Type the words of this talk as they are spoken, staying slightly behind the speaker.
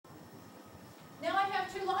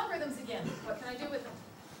logarithms again. What can I do with them?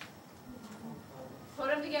 Put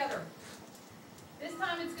them together. This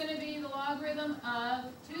time it's going to be the logarithm of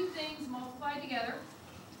two things multiplied together.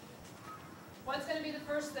 What's going to be the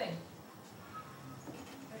first thing?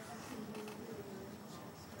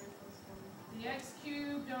 The x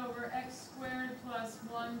cubed over x squared plus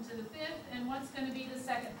 1 to the 5th. And what's going to be the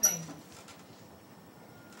second thing?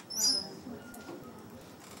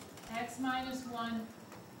 X minus 1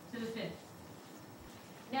 to the 5th.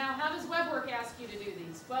 Now, how does WebWork ask you to do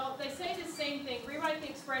these? Well, they say the same thing. Rewrite the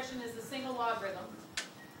expression as a single logarithm.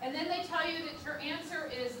 And then they tell you that your answer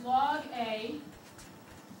is log A,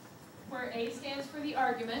 where A stands for the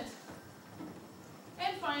argument.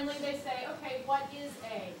 And finally, they say, okay, what is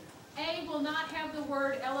A? A will not have the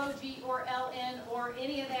word log or ln or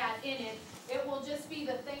any of that in it. It will just be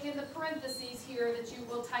the thing in the parentheses here that you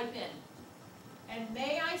will type in. And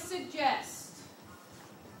may I suggest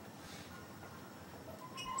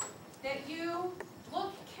that you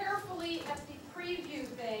look carefully at the preview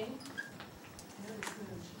thing. She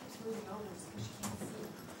keeps moving over because she can't see.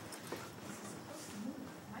 This is supposed to move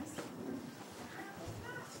nicely. Apparently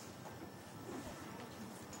not.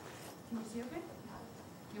 Can you see okay?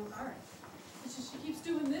 You all right? It's just she keeps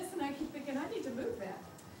doing this, and I keep thinking I need to move that.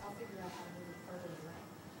 I'll figure out how to move it further right.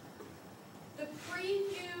 The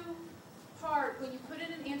preview part, when you put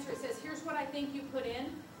in an answer, it says, here's what I think you put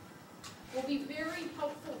in, will be very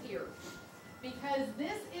helpful here, because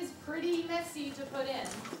this is pretty messy to put in.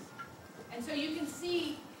 And so you can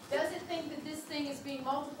see, does it think that this thing is being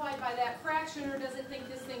multiplied by that fraction, or does it think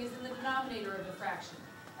this thing is in the denominator of the fraction?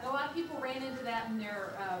 And a lot of people ran into that in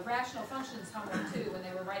their rational functions homework too, when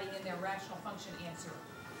they were writing in their rational function answer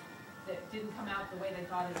that didn't come out the way they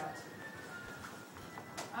thought it ought to.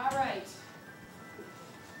 All right.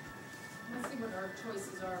 Let's see what our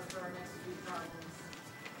choices are for our next few problems.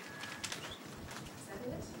 Is that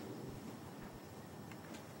it?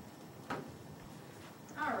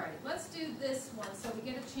 All right, let's do this one so we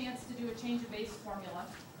get a chance to do a change of base formula.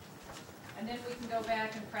 And then we can go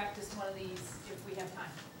back and practice one of these if we have time.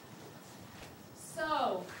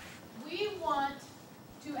 So, we want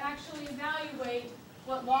to actually evaluate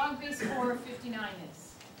what log base 4 of 59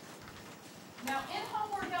 is. Now, in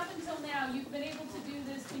homework up until now, you've been able to do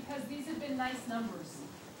this because these have been nice numbers.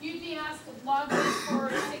 You'd be asked log base 4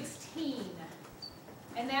 of 16.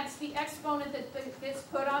 And that's the exponent that gets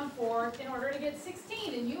put on 4 in order to get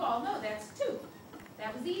 16. And you all know that's 2.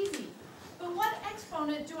 That was easy. But what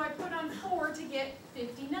exponent do I put on 4 to get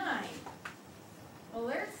 59? Well,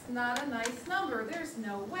 there's not a nice number. There's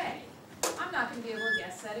no way. I'm not going to be able to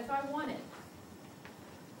guess that if I wanted.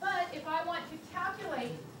 But if I want to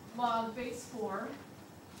calculate log base 4,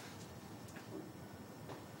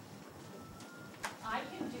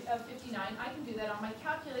 of 59, I can do that on my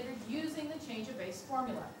calculator using the change of base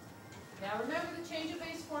formula. Now remember, the change of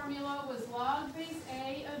base formula was log base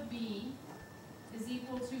A of B is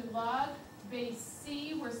equal to log base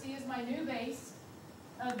C, where C is my new base,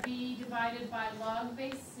 of B divided by log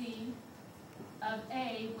base C of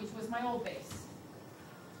A, which was my old base.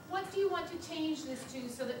 What do you want to change this to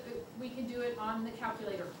so that we can do it on the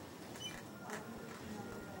calculator?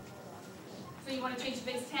 So you want to change the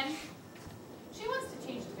base 10? She wants to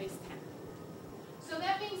change the base 10. So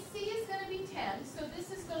that means C is going to be 10. So this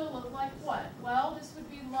is going to look like what? Well, this would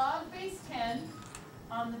be log base 10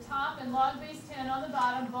 on the top and log base 10 on the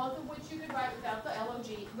bottom, both of which you could write without the LOG,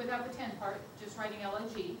 without the 10 part, just writing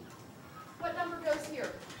LOG. What number goes here?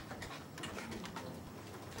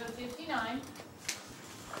 Go to 59.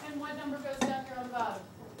 And what number goes down here on the bottom?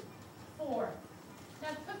 4.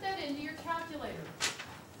 Now put that into your calculator,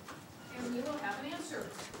 and we will have an answer.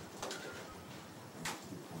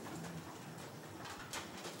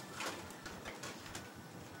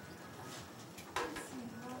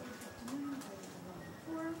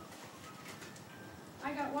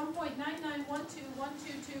 I got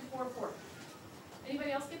 1.991212244.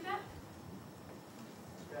 Anybody else get that?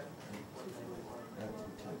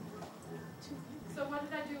 So what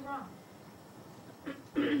did I do wrong?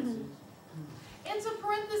 It's a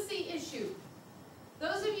parenthesis issue.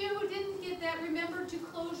 Those of you who didn't get that, remember to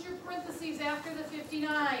close your parentheses after the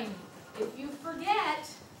 59. If you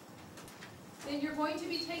forget, then you're going to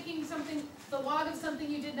be taking something, the log of something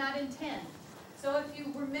you did not intend. So if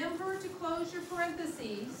you remember to close your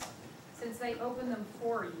parentheses, since they open them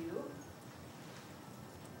for you,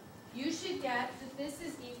 you should get that this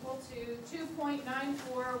is equal to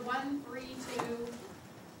 2.94132.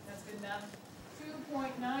 That's good enough.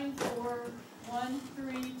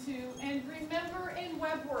 2.94132. And remember in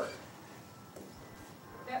WebWork,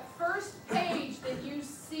 that first page that you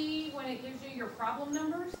see when it gives you your problem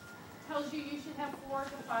numbers, tells you should have 4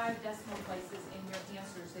 to 5 decimal places in your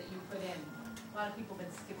answers that you put in. A lot of people have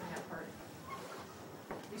been skipping that part.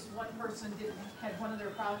 At least one person had one of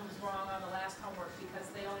their problems wrong on the last homework because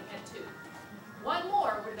they only had 2. 1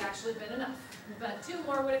 more would have actually been enough, but 2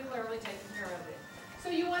 more would have clearly taken care of it. So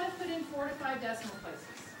you want to put in 4 to 5 decimal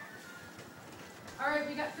places. All right,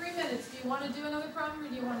 we got 3 minutes. Do you want to do another problem, or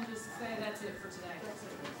do you want to just say that's it for today? That's it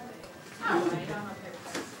for today. All right, I'm okay with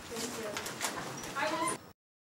that. Thank you. I will.